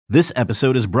This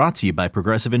episode is brought to you by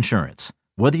Progressive Insurance.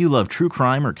 Whether you love true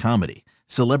crime or comedy,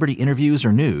 celebrity interviews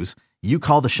or news, you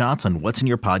call the shots on what's in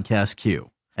your podcast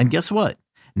queue. And guess what?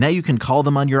 Now you can call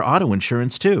them on your auto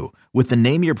insurance too with the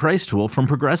Name Your Price tool from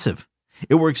Progressive.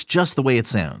 It works just the way it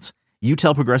sounds. You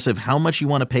tell Progressive how much you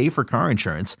want to pay for car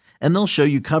insurance, and they'll show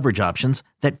you coverage options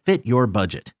that fit your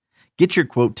budget. Get your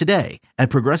quote today at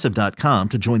Progressive.com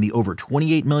to join the over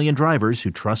 28 million drivers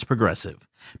who trust Progressive.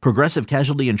 Progressive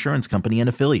Casualty Insurance Company and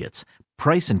Affiliates.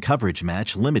 Price and coverage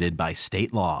match limited by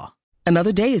state law.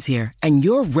 Another day is here, and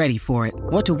you're ready for it.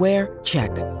 What to wear?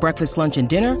 Check. Breakfast, lunch, and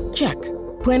dinner? Check.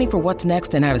 Planning for what's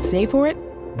next and how to save for it?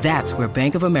 That's where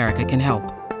Bank of America can help.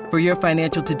 For your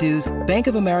financial to-dos, Bank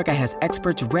of America has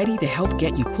experts ready to help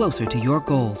get you closer to your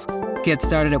goals. Get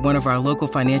started at one of our local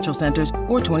financial centers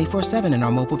or 24/7 in our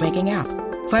mobile banking app.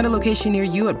 Find a location near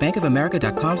you at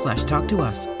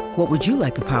bankofamerica.com/talktous. What would you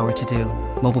like the power to do?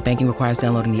 Mobile banking requires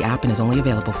downloading the app and is only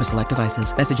available for select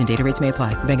devices. Message and data rates may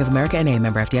apply. Bank of America N.A.,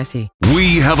 member FDIC.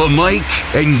 We have a mic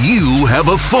and you have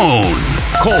a phone.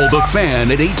 Call the Fan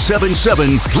at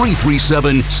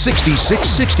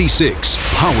 877-337-6666.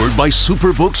 Powered by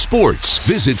Superbook Sports.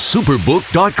 Visit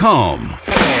superbook.com.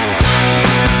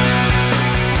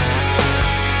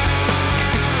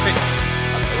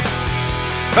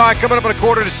 All right, coming up at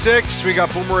 5:45, we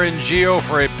got Boomer and Gio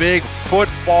for a big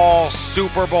football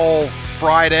Super Bowl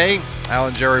Friday.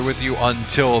 Alan Jerry with you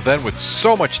until then with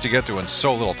so much to get to in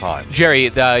so little time. Jerry,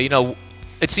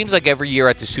 it seems like every year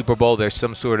at the Super Bowl there's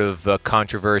some sort of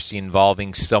controversy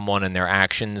involving someone and their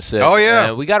actions.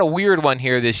 We got a weird one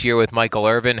here this year with Michael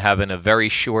Irvin having a very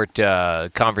short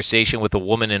conversation with a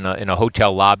woman in a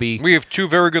hotel lobby. We have two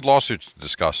very good lawsuits to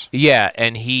discuss. Yeah,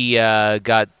 and he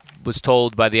was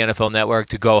told by the NFL Network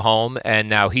to go home, and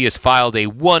now he has filed a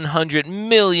 $100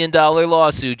 million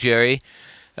lawsuit, Jerry,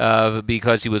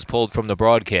 because he was pulled from the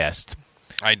broadcast.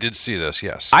 I did see this,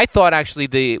 yes. I thought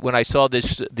actually when I saw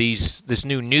this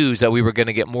new news that we were going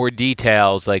to get more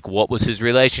details, like what was his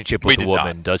relationship with the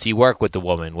woman? Not. Does he work with the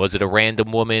woman? Was it a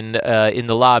random woman in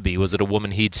the lobby? Was it a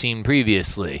woman he'd seen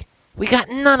previously? We got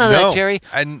none of that, Jerry.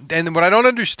 And what I don't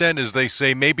understand is they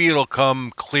say maybe it'll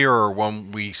come clearer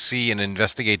when we see and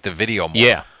investigate the video more.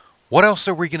 Yeah. What else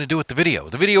are we going to do with the video?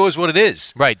 The video is what it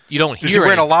is. Right. You don't hear Is he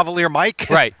wearing a lavalier mic?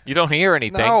 Right. You don't hear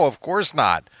anything. No, of course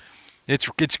not.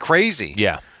 It's crazy.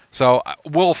 Yeah. So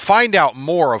we'll find out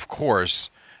more, of course,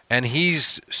 and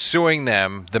he's suing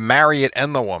them, the Marriott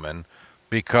and the woman,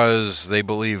 because they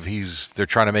believe they're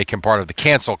trying to make him part of the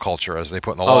cancel culture, as they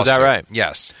put in the lawsuit. Oh, is that right?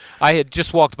 Yes. I had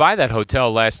just walked by that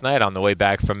hotel last night on the way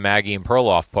back from Maggie and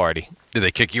Perloff party. Did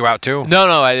they kick you out too?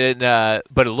 No, I didn't.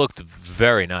 But it looked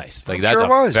very nice. Like that's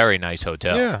sure a very nice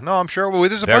hotel. Yeah, no, I'm sure. Well,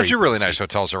 there's a bunch of really nice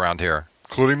hotels around here,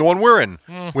 including the one we're in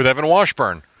with Evan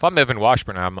Washburn. If I'm Evan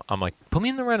Washburn, I'm like, put me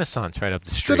in the Renaissance right up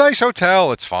the street. It's a nice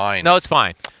hotel. It's fine. No, it's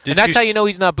fine. And that's how you know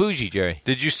he's not bougie, Jerry.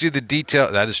 Did you see the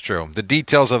detail? That is true. The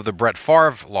details of the Brett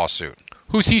Favre lawsuit.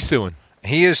 Who's he suing?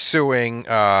 He is suing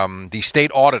the state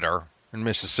auditor in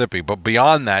Mississippi. But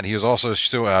beyond that, he is also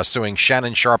suing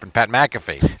Shannon Sharpe and Pat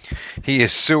McAfee. He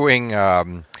is suing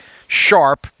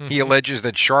Sharpe. He alleges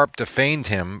that Sharpe defamed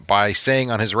him by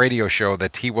saying on his radio show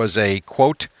that he was a,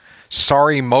 quote,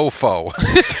 sorry mofo.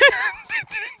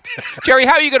 Jerry,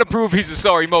 how are you going to prove he's a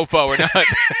sorry mofo or not?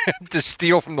 To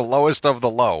steal from the lowest of the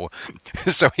low.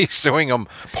 So he's suing him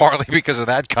partly because of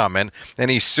that comment, and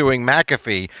he's suing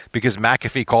McAfee because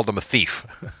McAfee called him a thief.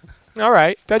 All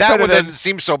right. That one doesn't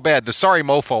seem so bad. The sorry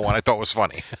mofo one I thought was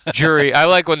funny. Jury, I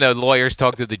like when the lawyers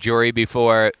talk to the jury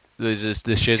before there's this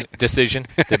decision.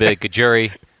 They'll be like,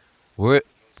 jury,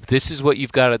 this is what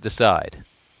you've got to decide.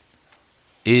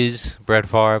 Is Brett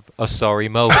Favre a sorry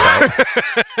mofo?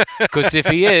 Because if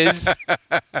he is,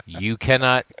 you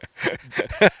cannot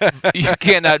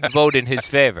vote in his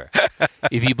favor.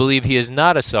 If you believe he is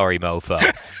not a sorry mofo,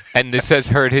 and this has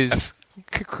hurt his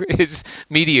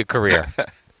media career,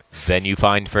 then you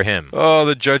find for him. Oh,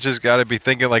 the judges got to be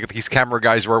thinking like these camera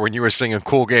guys were when you were singing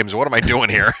Cool Games. What am I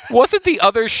doing here? Wasn't the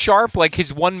other Sharpe like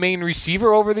his one main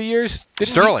receiver over the years?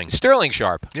 Sterling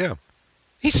Sharpe. Yeah.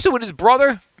 He's suing his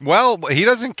brother? Well, he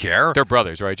doesn't care. They're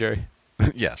brothers, right, Jerry?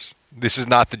 Yes. This is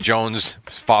not the Jones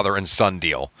father and son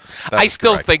deal. I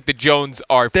still think the Jones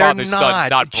are father-son,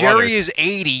 not brothers. Jerry is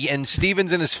 80 and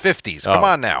Steven's in his 50s. Come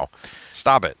on now.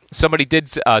 Stop it.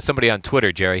 Somebody on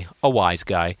Twitter, Jerry, a wise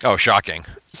guy. Oh, shocking.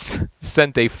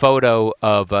 Sent a photo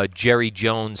of Jerry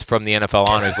Jones from the NFL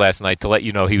Honors last night to let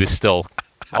you know he was still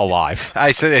alive.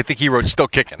 I think he wrote still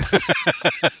kicking.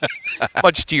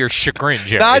 Much to your chagrin,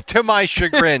 Jerry. Not to my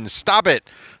chagrin. Stop it.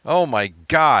 Oh, my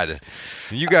God.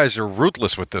 You guys are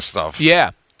ruthless with this stuff.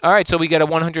 Yeah. All right, so we get a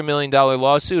 $100 million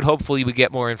lawsuit. Hopefully we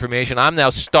get more information. I'm now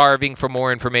starving for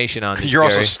more information on this, You're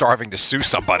also Jerry. starving to sue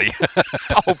somebody.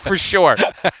 Oh, for sure.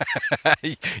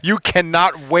 You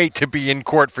cannot wait to be in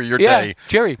court for your Yeah, day.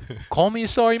 Jerry, call me a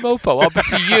sorry mofo. I'll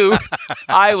see you.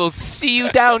 I will see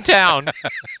you downtown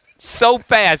so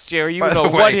fast, Jerry. You By don't know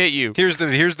the what way, hit you. Here's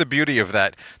the beauty of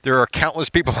that. There are countless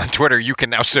people on Twitter you can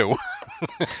now sue.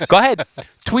 Go ahead.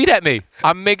 Tweet at me.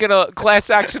 I'm making a class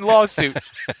action lawsuit.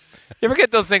 You ever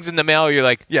get those things in the mail where you're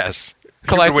like, Yes.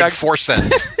 Class You could win action- 4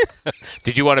 cents.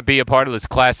 did you want to be a part of this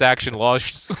class action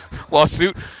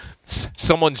lawsuit?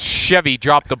 Someone's Chevy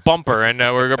dropped the bumper, and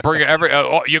we're going to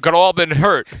bring you could all been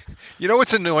hurt. You know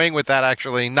what's annoying with that,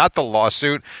 actually? Not the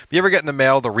lawsuit. You ever get in the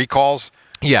mail the recalls?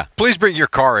 Yeah. Please bring your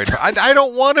car in. I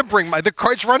don't want to bring the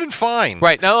car. It's running fine.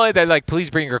 Right. Not only that, like, please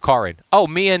bring your car in. Oh,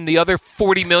 me and the other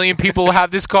 40 million people who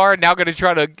have this car now going to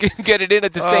try to get it in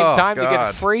at the same time to get God.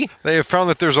 it free? They have found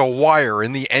that there's a wire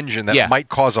in the engine that Yeah. might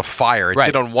cause a fire. It Right.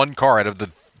 did on one car out of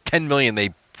the 10 million they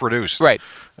produced. Right.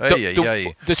 Ay, ay,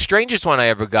 ay. The strangest one I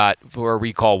ever got for a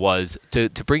recall was to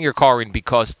bring your car in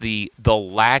because the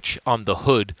latch on the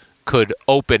hood could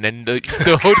open and the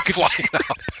hood could Flying up.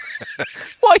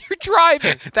 while you're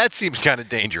driving. That seems kind of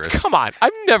dangerous. Come on.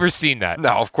 I've never seen that.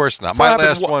 No, of course not. So My what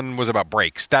happens last one was about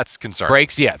brakes. That's concerning.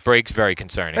 Brakes, yeah. Brakes, very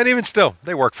concerning. And even still,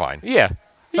 they work fine. Yeah.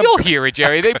 You'll hear it,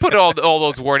 Jerry. They put all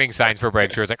those warning signs for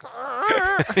brakes where it's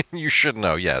like, You should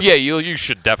know, yes. yeah, you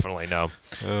should definitely know.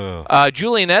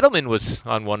 Julian Edelman was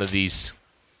on one of these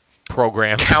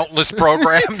programs. Countless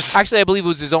programs. Actually, I believe it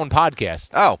was his own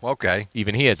podcast. Oh, okay.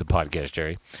 Even he has a podcast,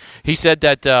 Jerry. He said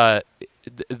that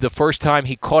the first time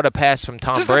he caught a pass from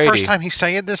Tom This is Brady. the first time he's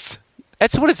saying this?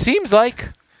 That's what it seems like.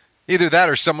 Either that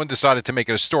or someone decided to make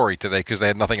it a story today because they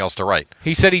had nothing else to write.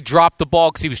 He said he dropped the ball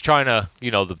because he was trying to,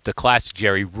 the classic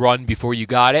Jerry, run before you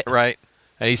got it. Right.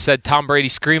 And he said Tom Brady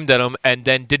screamed at him and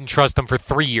then didn't trust him for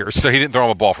 3 years. So he didn't throw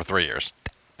him a ball for 3 years.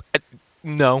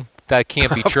 No, that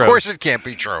can't be true. Of course it can't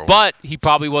be true. But he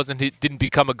probably didn't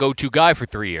become a go-to guy for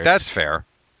 3 years. That's fair,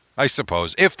 I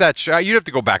suppose. If that's you'd have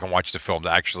to go back and watch the film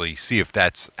to actually see if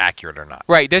that's accurate or not.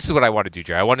 Right. This is what I want to do,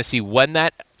 Jerry. I want to see when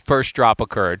that first drop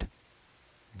occurred.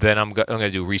 Then I'm going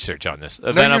to do research on this.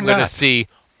 Then I'm you're going to not. see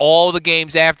all the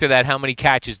games after that. How many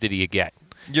catches did he get?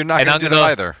 You're not And going I'm to do gonna-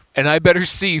 that either. And I better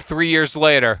see 3 years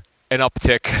later an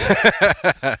uptick.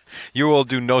 You will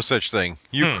do no such thing.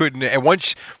 You couldn't. And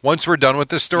once we're done with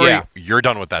this story, Yeah. you're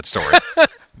done with that story.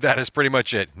 That is pretty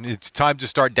much it. It's time to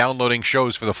start downloading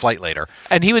shows for the flight later.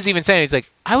 And he was even saying, he's like,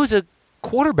 I was a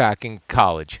quarterback in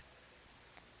college.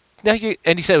 And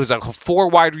he said it was like a 4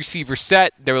 wide receiver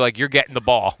set. They were like, you're getting the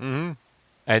ball. Mm-hmm.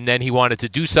 And then he wanted to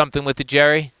do something with it,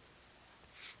 Jerry.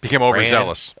 Became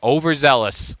overzealous.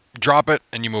 Overzealous. Drop it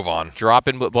and you move on.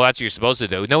 Dropping. Well, that's what you're supposed to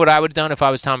do. You know what I would have done if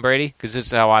I was Tom Brady? Because this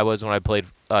is how I was when I played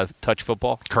touch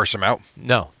football. Curse him out.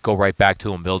 No. Go right back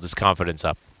to him. Build his confidence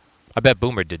up. I bet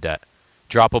Boomer did that.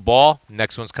 Drop a ball.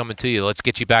 Next one's coming to you. Let's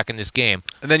get you back in this game.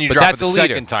 And then you But drop it that's the a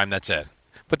leader. second time. That's it.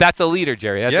 But that's a leader,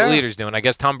 Jerry. That's Yeah. what leaders doing. I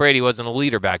guess Tom Brady wasn't a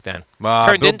leader back then.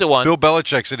 Turned into one. Bill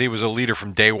Belichick said he was a leader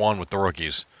from day one with the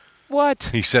rookies. What?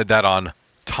 He said that on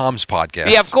Tom's podcast.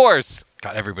 Yeah, of course.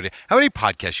 God, everybody. How many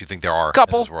podcasts you think there are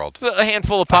Couple. in this world? It's a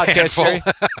handful of podcasts. handful. Jerry.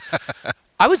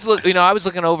 I was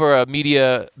looking over a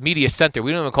media center.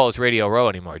 We don't even call this Radio Row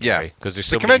anymore, Jerry, Yeah. because there's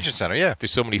The so convention center, yeah.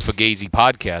 there's so many Fugazi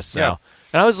podcasts Yeah. now.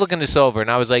 And I was looking this over, and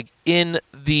I was like, in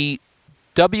the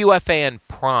WFAN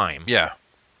Prime, Yeah.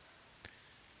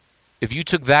 if you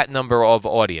took that number of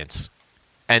audience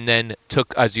and then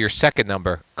took as your second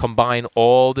number, combine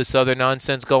all this other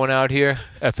nonsense going out here,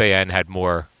 FAN had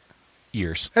more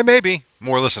ears. And maybe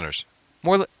more listeners.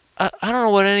 I don't know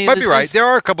what any Might of this be right. is. There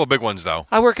are a couple of big ones, though.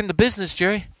 I work in the business,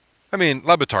 Jerry. I mean,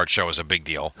 Lebitard's show is a big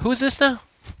deal. Who is this now?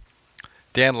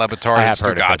 Dan Lebitard I and have Stu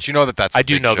heard of Gotch. him. You know that's I a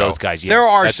do big know show. those guys, yeah. There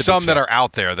are That's a big some that show. are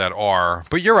out there that are.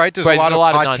 But you're right. There's Right, a lot there's of a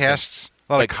lot of podcasts, nonsense.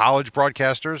 a lot Like- of college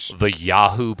broadcasters. The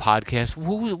Yahoo podcast.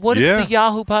 What is Yeah. the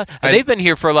Yahoo podcast? And And- they've been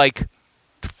here for like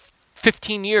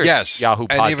 15 years. Yes. Yahoo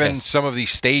and podcast. even some of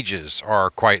these stages are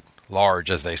quite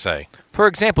large, as they say. For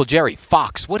example, Jerry,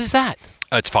 Fox. What is that?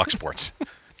 It's Fox Sports.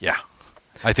 Yeah.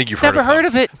 I think you've Never heard of them. heard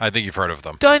of it. I think you've heard of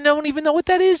them. I don't even know what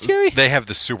that is, Jerry. They have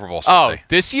the Super Bowl Oh, Sunday.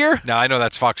 this year? Now, I know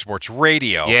that's Fox Sports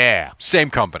Radio. Yeah.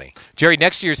 Same company. Jerry,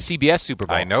 next year's CBS Super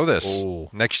Bowl. I know this. Oh.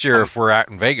 Next year, if we're out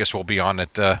in Vegas, we'll be on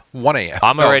at 1 a.m.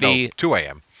 I'm No, already- 2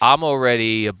 a.m. I'm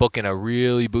already booking a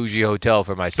really bougie hotel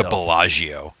for The myself.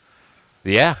 Bellagio.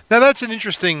 Yeah. Now, that's an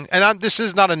interesting, and this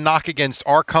is not a knock against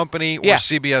our company or Yeah.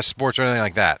 CBS Sports or anything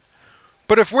like that.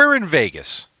 But if we're in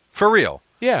Vegas, for real,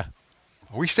 Yeah.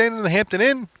 are we staying in the Hampton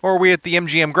Inn or are we at the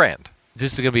MGM Grand?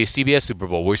 this is going to be a CBS Super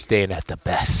Bowl. We're staying at the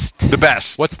best. The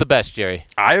best. What's the best, Jerry?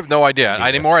 I have no idea.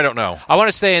 Anymore, I don't know. I want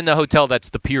to stay in the hotel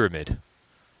that's the Pyramid.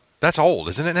 That's old,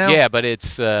 isn't it now? Yeah, but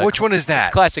it's... Which one is that?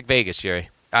 It's classic Vegas, Jerry.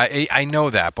 I know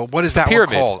that, but what is that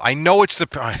Pyramid. one called? I know it's the...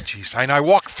 Jeez, I know. I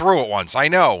walked through it once. I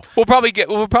know. We'll probably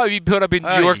be put up in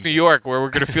New York, where we're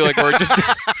going to feel like we're just...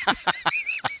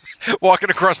 walking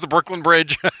across the Brooklyn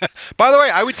Bridge. By the way,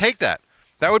 I would take that.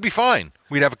 That would be fine.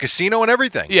 We'd have a casino and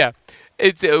everything. Yeah.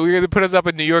 We're going to put us up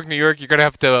in New York. You're going to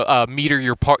have to meter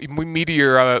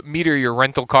your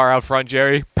rental car out front,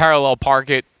 Jerry. Parallel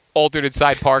park it. Alternate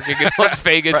side parking in Las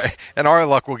Vegas. Right. And our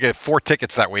luck, we'll get 4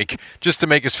 tickets that week just to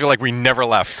make us feel like we never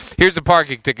left. Here's a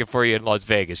parking ticket for you in Las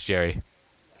Vegas, Jerry.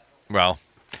 Well,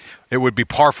 it would be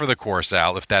par for the course,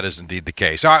 Al, if that is indeed the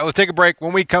case. All right, let's take a break.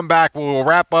 When we come back, we'll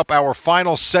wrap up our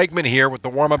final segment here with the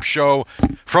warm-up show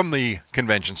from the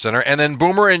Convention Center, and then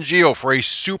Boomer and Gio for a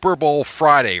Super Bowl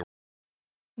Friday.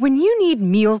 When you need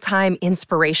mealtime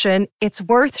inspiration, it's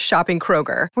worth shopping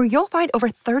Kroger, where you'll find over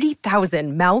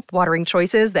 30,000 mouth-watering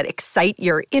choices that excite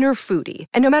your inner foodie.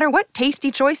 And no matter what tasty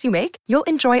choice you make, you'll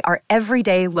enjoy our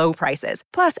everyday low prices,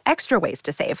 plus extra ways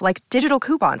to save, like digital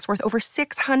coupons worth over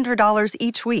 $600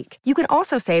 each week. You can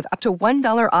also save up to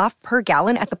 $1 off per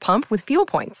gallon at the pump with fuel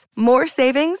points. More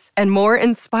savings and more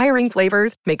inspiring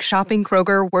flavors make shopping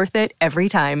Kroger worth it every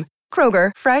time.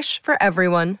 Kroger, fresh for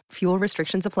everyone. Fuel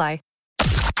restrictions apply.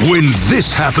 When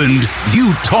this happened,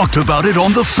 you talked about it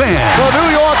on The Fan. The New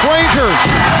York Rangers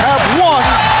have won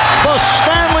the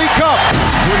Stanley Cup.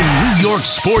 When New York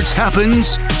sports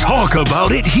happens, talk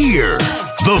about it here.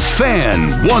 The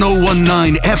Fan,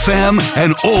 101.9 FM,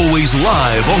 and always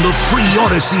live on the free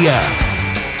Odyssey app.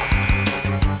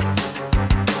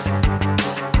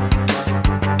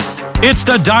 It's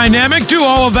the dynamic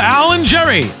duo of Al and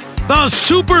Jerry, the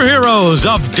superheroes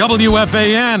of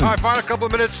WFAN. All right, final couple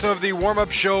of minutes of the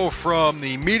warm-up show from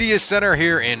the Media Center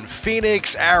here in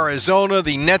Phoenix, Arizona.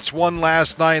 The Nets won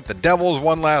last night. The Devils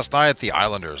won last night. The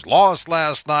Islanders lost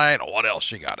last night. What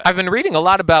else you got? I've been reading a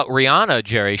lot about Rihanna,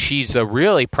 Jerry. She's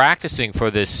really practicing for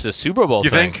this Super Bowl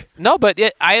thing. You think? No, but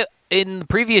in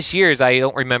previous years, I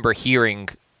don't remember hearing...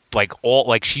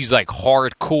 she's like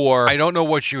hardcore. I don't know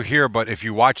what you hear, but if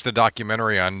you watch the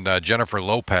documentary on Jennifer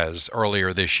Lopez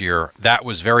earlier this year, that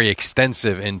was very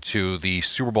extensive into the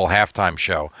Super Bowl halftime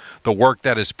show. The work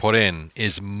that is put in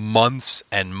is months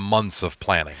and months of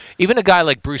planning. Even a guy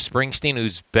like Bruce Springsteen,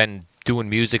 who's been doing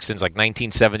music since like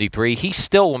 1973, he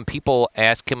still, when people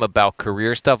ask him about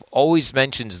career stuff, always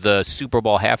mentions the Super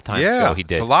Bowl halftime show he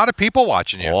did. It's a lot of people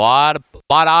watching you. A lot of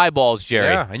eyeballs,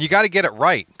 Jerry. Yeah, and you got to get it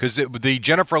right, because the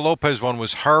Jennifer Lopez one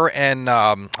was her and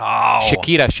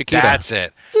Shakira. That's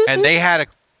it. And they had to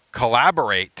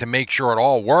collaborate to make sure it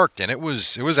all worked, and it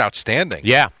was outstanding.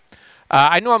 Yeah.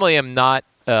 I normally am not,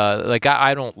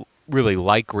 I don't really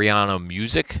like Rihanna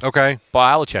music. Okay. But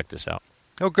I'll check this out.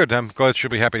 Oh, good. I'm glad she'll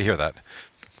be happy to hear that.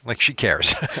 Like she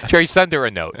cares. Jerry, send her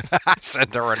a note.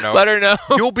 Send her a note. Let her know.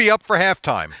 You'll be up for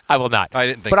halftime. I will not. I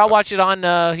didn't think But so. I'll watch it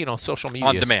on, social media.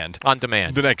 On demand. On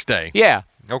demand. The next day. Yeah.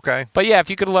 Okay. But yeah, if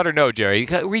you could let her know, Jerry,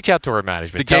 reach out to her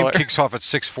management. The game Tell her. kicks off at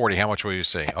 6:40. How much will you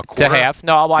see? A quarter? To half.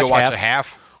 No, I'll watch You'll half. watch a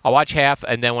half? I'll watch half,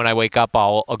 and then when I wake up,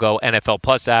 I'll go NFL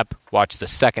Plus app, watch the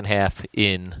second half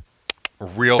in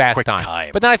real fast quick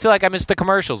time. But then I feel like I missed the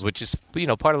commercials, which is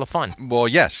part of the fun. Well,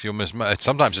 yes, you'll miss.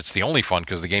 Sometimes it's the only fun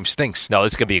because the game stinks. No,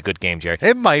 this is gonna be a good game, Jerry.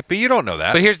 It might be. You don't know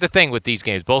that. But here's the thing with these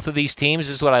games: both of these teams.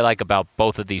 This is what I like about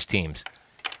both of these teams.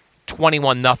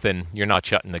 21-0. You're not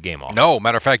shutting the game off. No,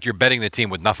 matter of fact, you're betting the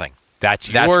team with nothing. That's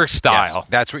your style. Yes,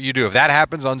 that's what you do. If that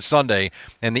happens on Sunday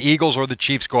and the Eagles or the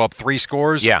Chiefs go up 3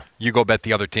 scores, you go bet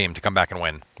the other team to come back and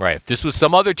win. Right. If this was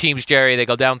some other teams, Jerry, they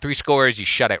go down 3 scores, you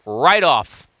shut it right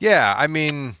off. Yeah, I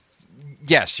mean,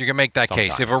 yes, you can make that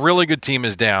case. If a really good team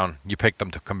is down, you pick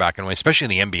them to come back and win,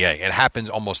 especially in the NBA. It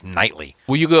happens almost nightly.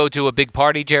 Will you go to a big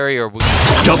party, Jerry? Or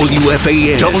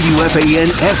WFAN, WFAN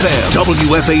FM,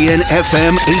 WFAN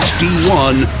FM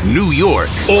HD1, New York.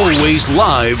 Always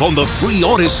live on the free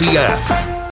Odyssey app.